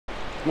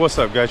What's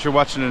up, guys? You're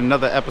watching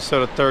another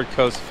episode of Third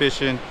Coast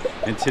Fishing,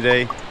 and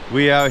today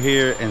we out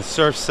here in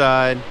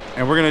Surfside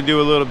and we're gonna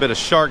do a little bit of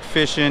shark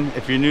fishing.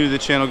 If you're new to the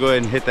channel, go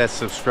ahead and hit that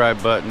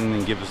subscribe button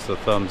and give us a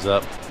thumbs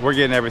up. We're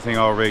getting everything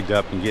all rigged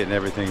up and getting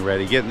everything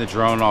ready, getting the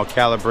drone all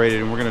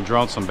calibrated, and we're gonna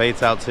drone some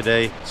baits out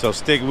today, so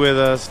stick with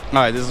us. All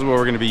right, this is what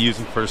we're gonna be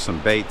using for some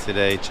bait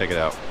today. Check it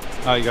out.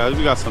 All right, guys,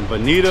 we got some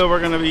bonita we're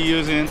gonna be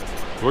using.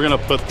 We're gonna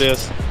put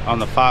this on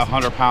the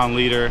 500-pound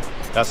leader.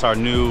 That's our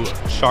new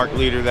shark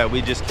leader that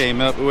we just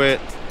came up with.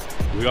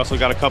 We also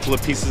got a couple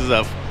of pieces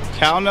of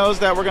cow nose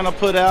that we're gonna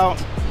put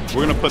out.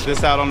 We're gonna put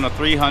this out on the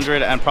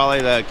 300 and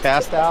probably the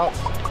cast out.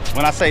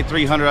 When I say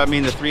 300, I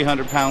mean the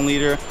 300-pound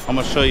leader. I'm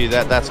gonna show you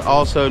that. That's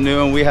also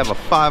new, and we have a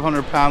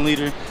 500-pound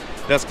leader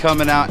that's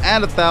coming out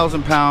and a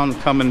 1,000-pound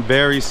coming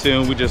very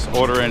soon. We just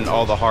ordering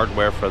all the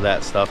hardware for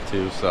that stuff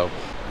too. So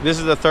this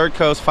is the Third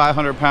Coast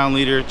 500-pound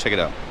leader. Check it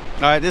out.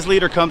 All right, this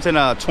leader comes in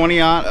a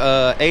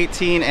 20-aught,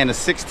 18 and a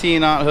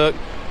 16-aught hook.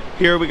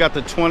 Here we got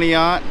the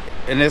 20-aught,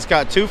 and it's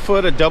got 2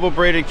 foot of double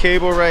braided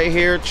cable right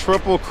here,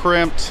 triple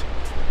crimped,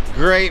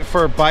 great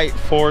for bite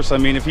force. I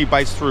mean, if he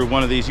bites through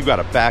one of these, you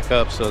got a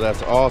backup, so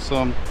that's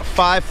awesome. A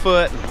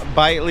 5-foot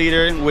bite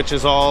leader, which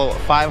is all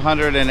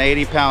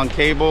 580-pound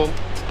cable.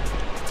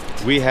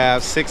 We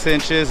have 6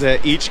 inches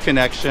at each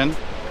connection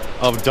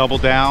of double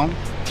down,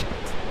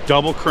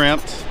 double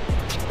crimped.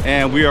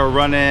 And we are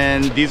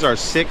running, these are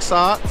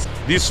 6-aughts.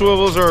 These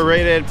swivels are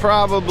rated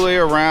probably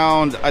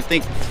around, I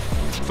think,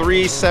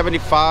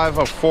 375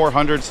 or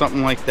 400,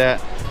 something like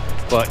that.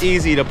 But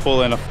easy to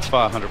pull in a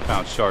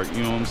 500-pound shark,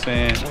 you know what I'm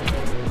saying?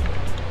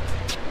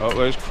 Oh,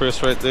 there's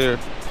Chris right there.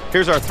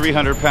 Here's our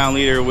 300-pound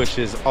leader, which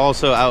is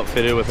also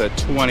outfitted with a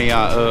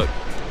 20-aught hook.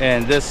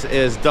 And this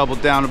is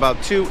doubled down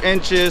about 2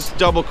 inches,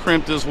 double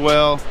crimped as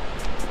well.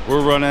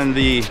 We're running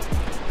the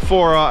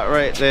 4-aught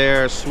right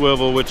there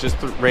swivel, which is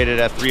rated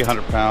at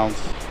 300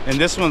 pounds, and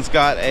this one's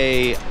got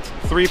a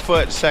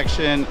 3-foot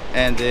section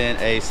and then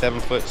a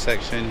 7-foot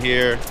section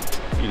here,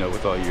 you know,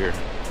 with all your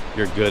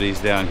goodies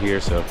down here.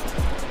 So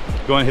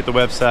go and hit the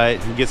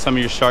website and get some of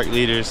your shark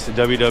leaders to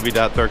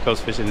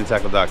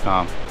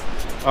www.thirdcoastfishandtackle.com.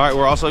 All right,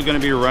 we're also going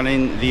to be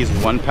running these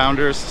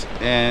 1-pounders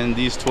and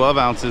these 12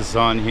 ounces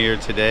on here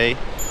today.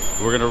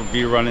 We're going to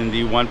be running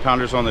the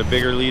 1-pounders on the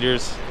bigger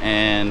leaders,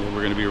 and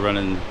we're going to be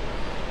running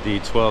the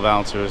 12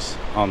 ounces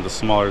on the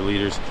smaller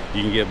leaders.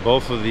 You can get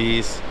both of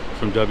these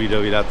from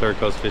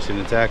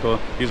www.thirdcoastfishandtackle.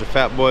 These are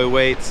Fat Boy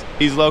weights.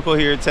 He's local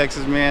here in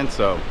Texas, man,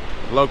 so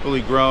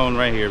locally grown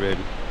right here,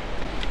 baby.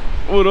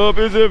 What up,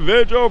 is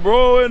Adventure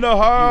Bro in the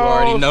house? You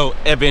already know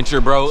Adventure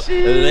Bro.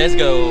 Jeez. Let's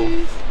go.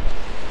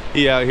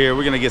 He out here.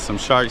 We're gonna get some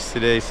sharks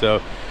today, so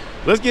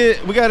we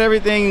got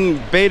everything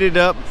baited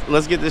up.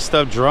 Let's get this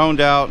stuff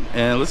droned out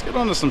and let's get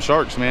on to some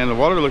sharks, man. The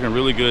water looking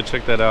really good.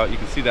 Check that out. You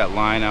can see that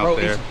line out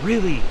there. It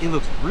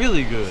looks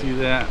really good. See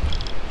that?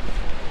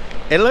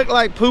 It looked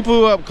like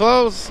poo-poo up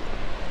close,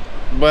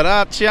 but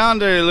out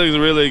yonder it looks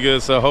really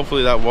good. So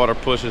hopefully that water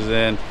pushes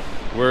in.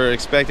 We're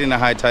expecting a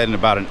high tide in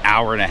about an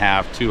hour and a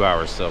half, 2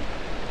 hours. So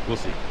we'll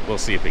see. We'll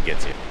see if it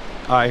gets here.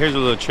 All right, here's a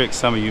little trick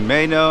some of you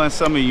may know and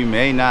some of you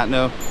may not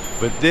know,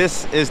 but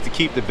this is to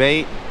keep the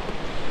bait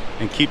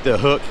and keep the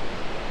hook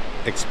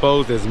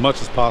exposed as much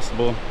as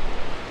possible.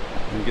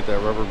 Let me get that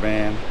rubber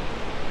band.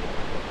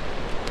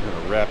 I'm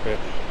gonna wrap it.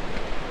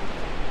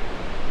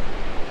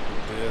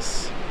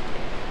 This.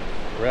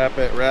 Wrap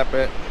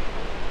it.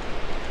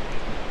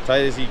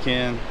 Tight as you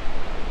can.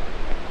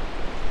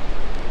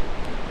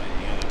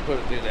 And you're gonna put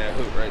it through that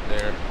hook right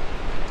there.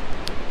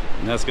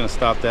 And that's gonna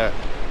stop that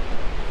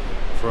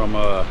from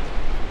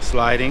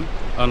sliding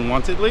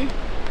unwantedly.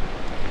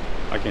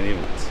 I can't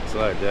even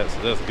slide that, so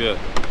that's good.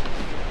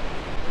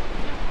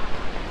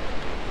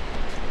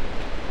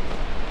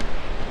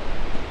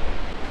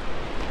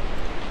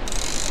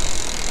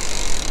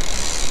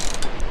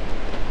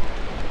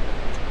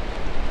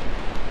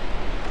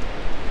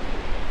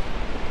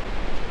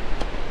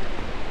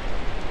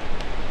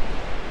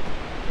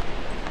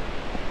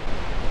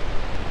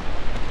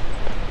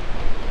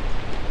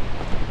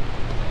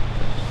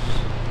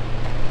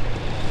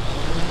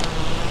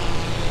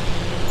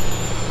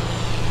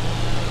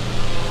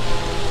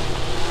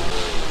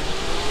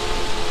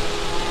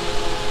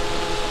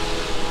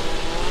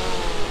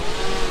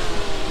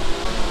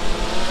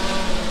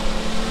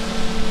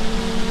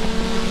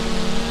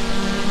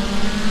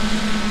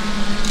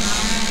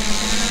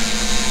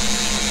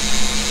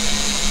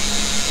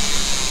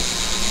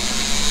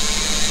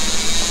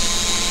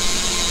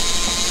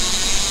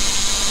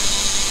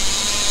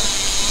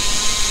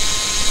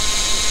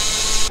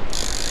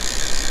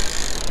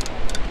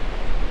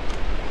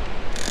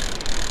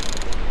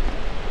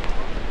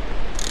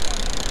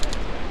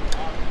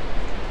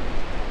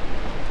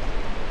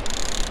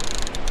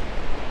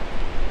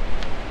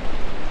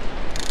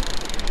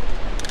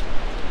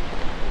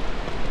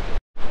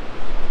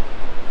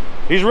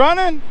 He's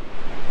running?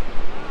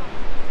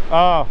 Oh.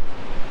 All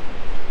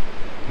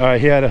right,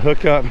 he had a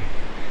hookup.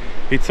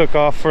 He took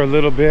off for a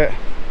little bit.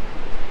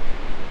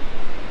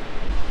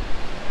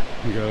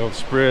 You got old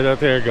spread out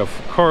there, got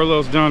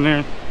Carlos down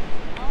there.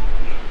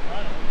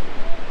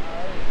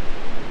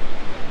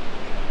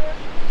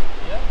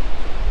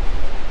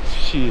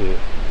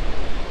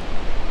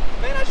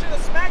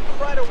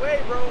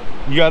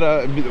 You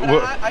gotta.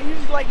 I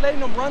usually like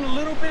letting them run a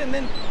little bit and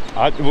then.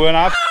 When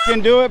I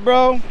f***ing do it,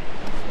 bro,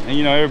 and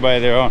you know everybody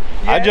there on,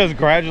 I just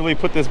gradually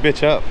put this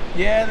bitch up.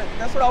 Yeah,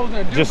 that's what I was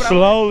gonna do. Just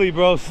slowly,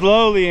 bro,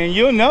 slowly, and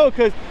you'll know,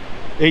 cause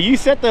if you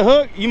set the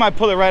hook, you might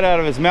pull it right out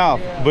of his mouth.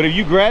 Yeah. But if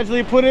you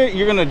gradually put it,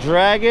 you're gonna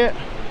drag it,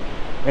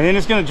 and then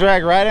it's gonna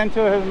drag right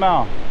into his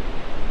mouth.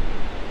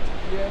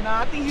 Yeah, nah,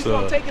 I think he's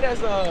gonna take it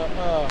as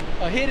a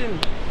hidden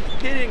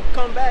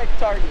comeback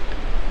target.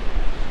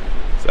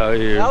 So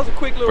here, that was a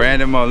quick little.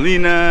 Brandon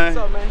Molina. What's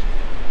up, man?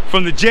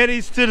 From the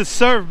jetties to the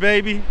surf,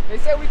 baby. They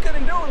said we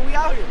couldn't do it. We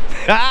out here.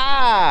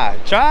 Ah,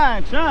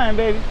 trying,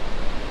 baby.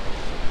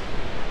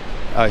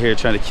 Out here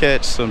trying to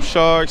catch some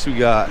sharks. We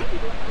got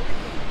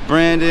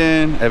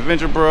Brandon,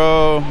 Adventure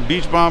Bro,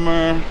 Beach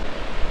Bomber.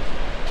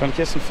 Trying to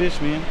catch some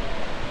fish, man.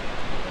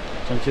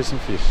 Trying to catch some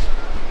fish.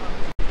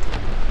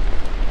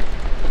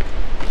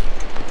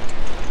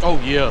 Oh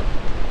yeah.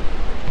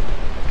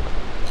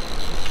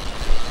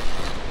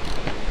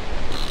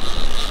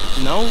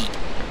 No.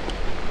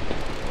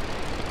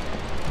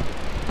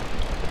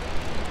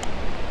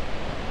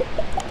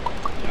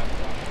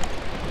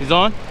 He's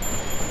on.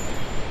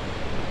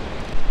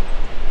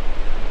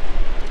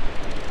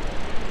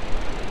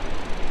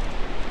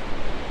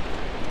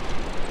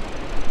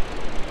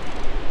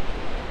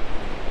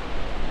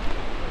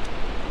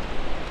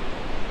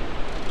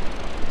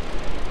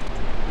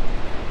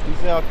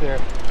 He's out there.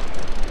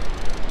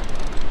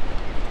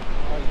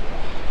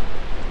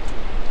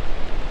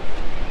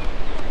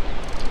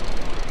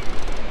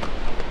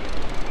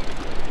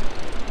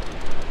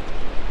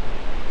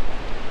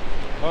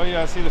 Oh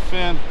yeah, I see the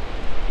fin.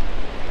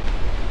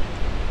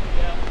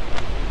 Yeah.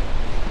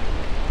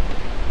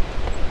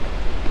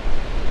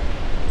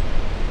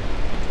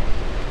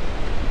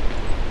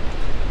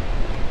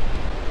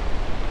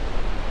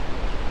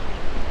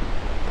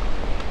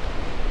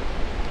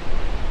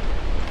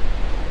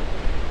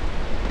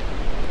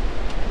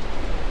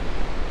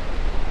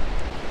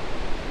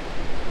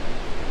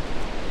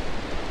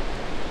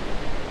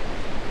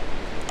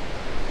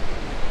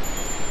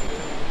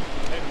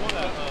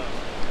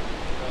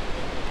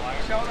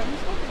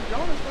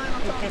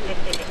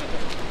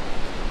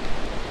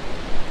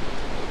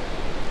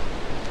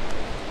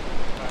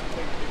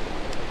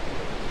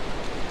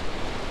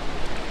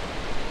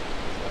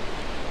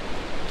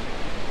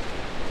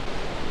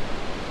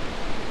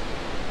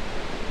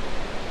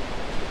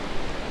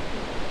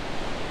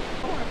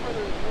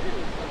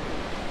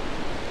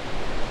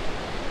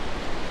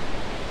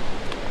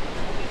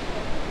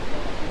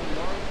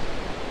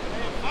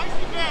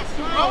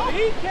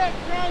 He kept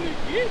trying to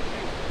get me.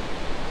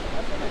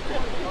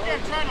 He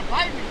kept trying to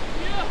bite me.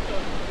 Yeah.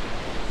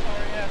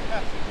 Sorry,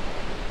 ass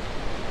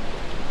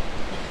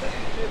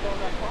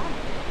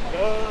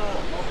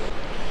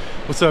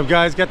What's up,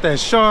 guys? Got that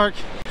shark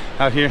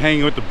out here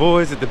hanging with the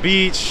boys at the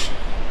beach.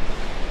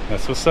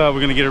 That's what's up.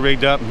 We're gonna get it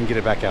rigged up and get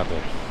it back out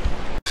there.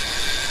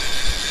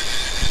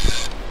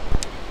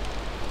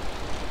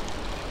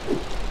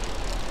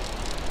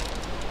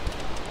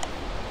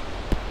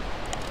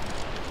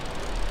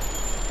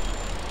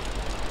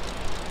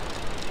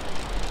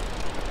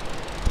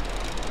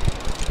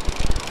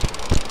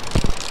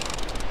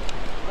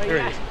 There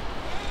he is.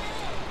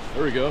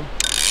 There we go.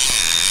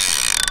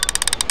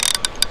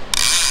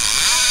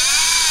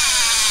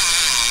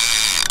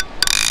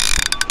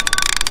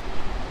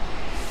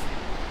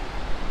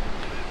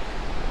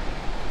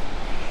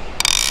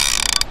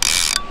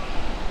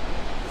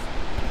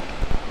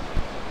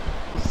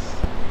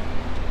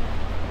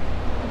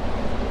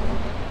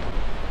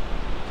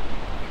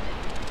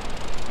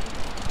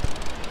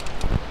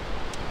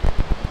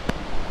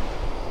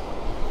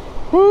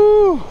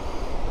 Woo!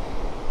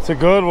 It's a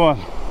good one.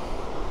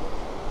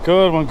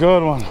 Good one,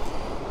 good one.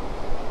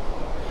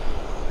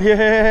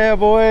 Yeah,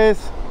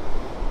 boys.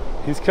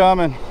 He's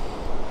coming.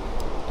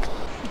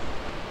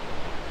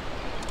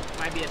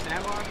 Might be a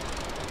sandbar.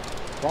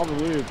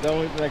 Probably. It's the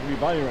only thing that can be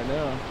biting right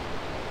now.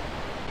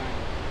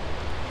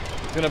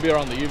 It's gonna be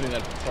around the evening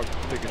that starts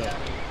picking up.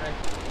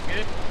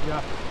 Good?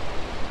 Yeah.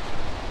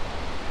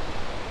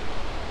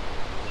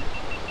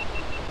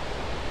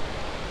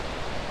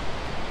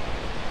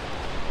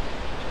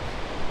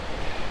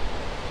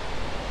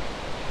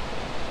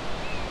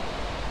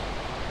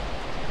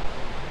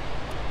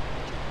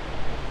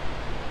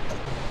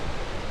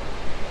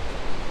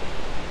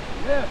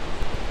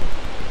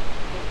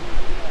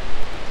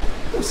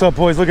 What's up,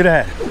 boys? Look at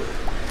that.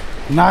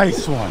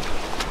 Nice one.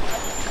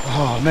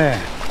 Oh, man.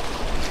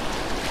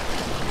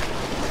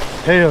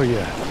 Hell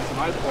yeah.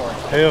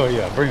 Hell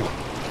yeah. Bring him.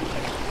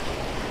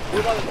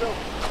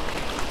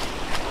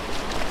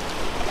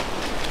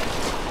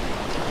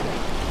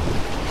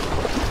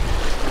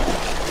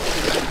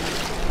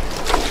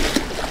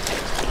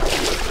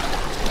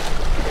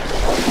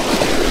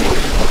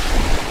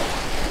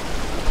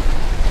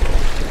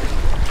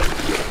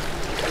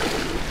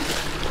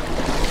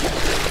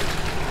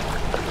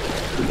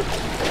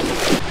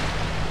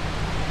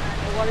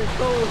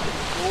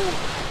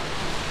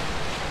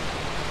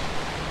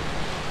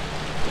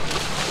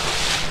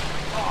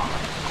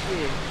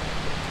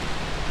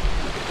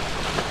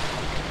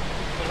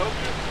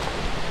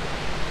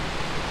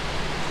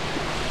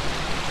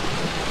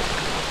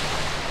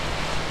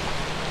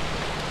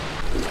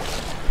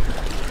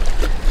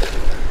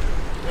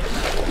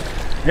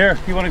 Here,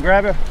 you want to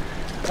grab it?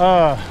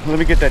 Let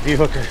me get that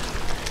de-hooker.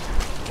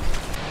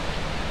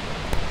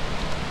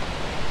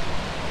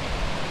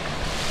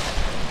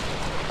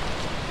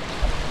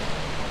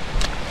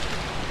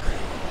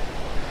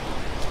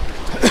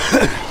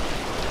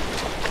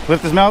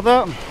 Lift his mouth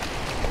up.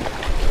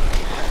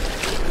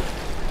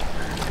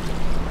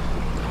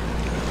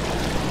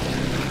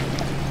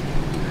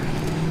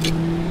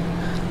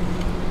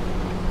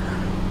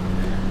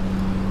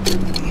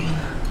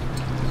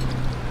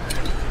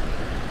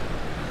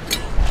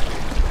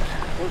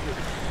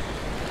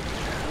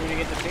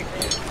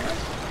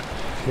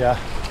 Yeah.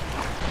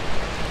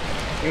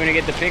 You want to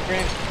get the big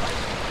ring?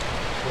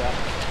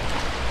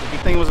 Yeah. The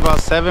thing was about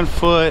 7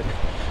 foot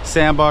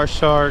sandbar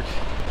shark.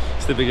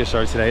 It's the biggest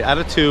shark today. Out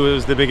of 2, it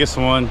was the biggest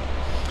one.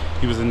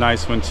 He was a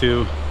nice one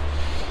too.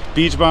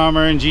 Beach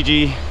Bomber and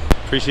GG.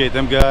 Appreciate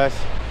them guys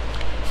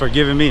for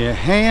giving me a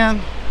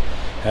hand.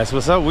 That's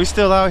what's up. We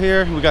still out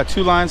here. We got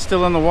 2 lines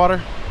still in the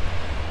water.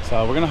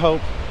 So we're gonna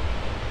hope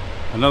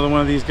another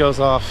one of these goes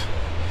off.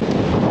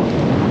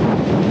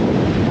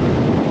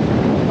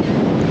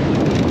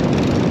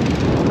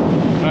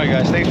 Alright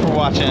guys, thanks for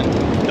watching.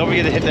 Don't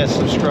forget to hit that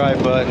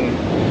subscribe button.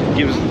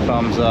 Give us a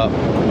thumbs up.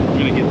 We're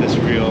gonna get this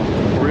real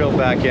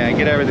back end,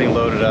 get everything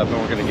loaded up, and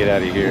we're gonna get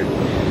out of here.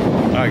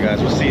 Alright guys,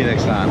 we'll see you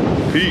next time.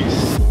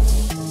 Peace.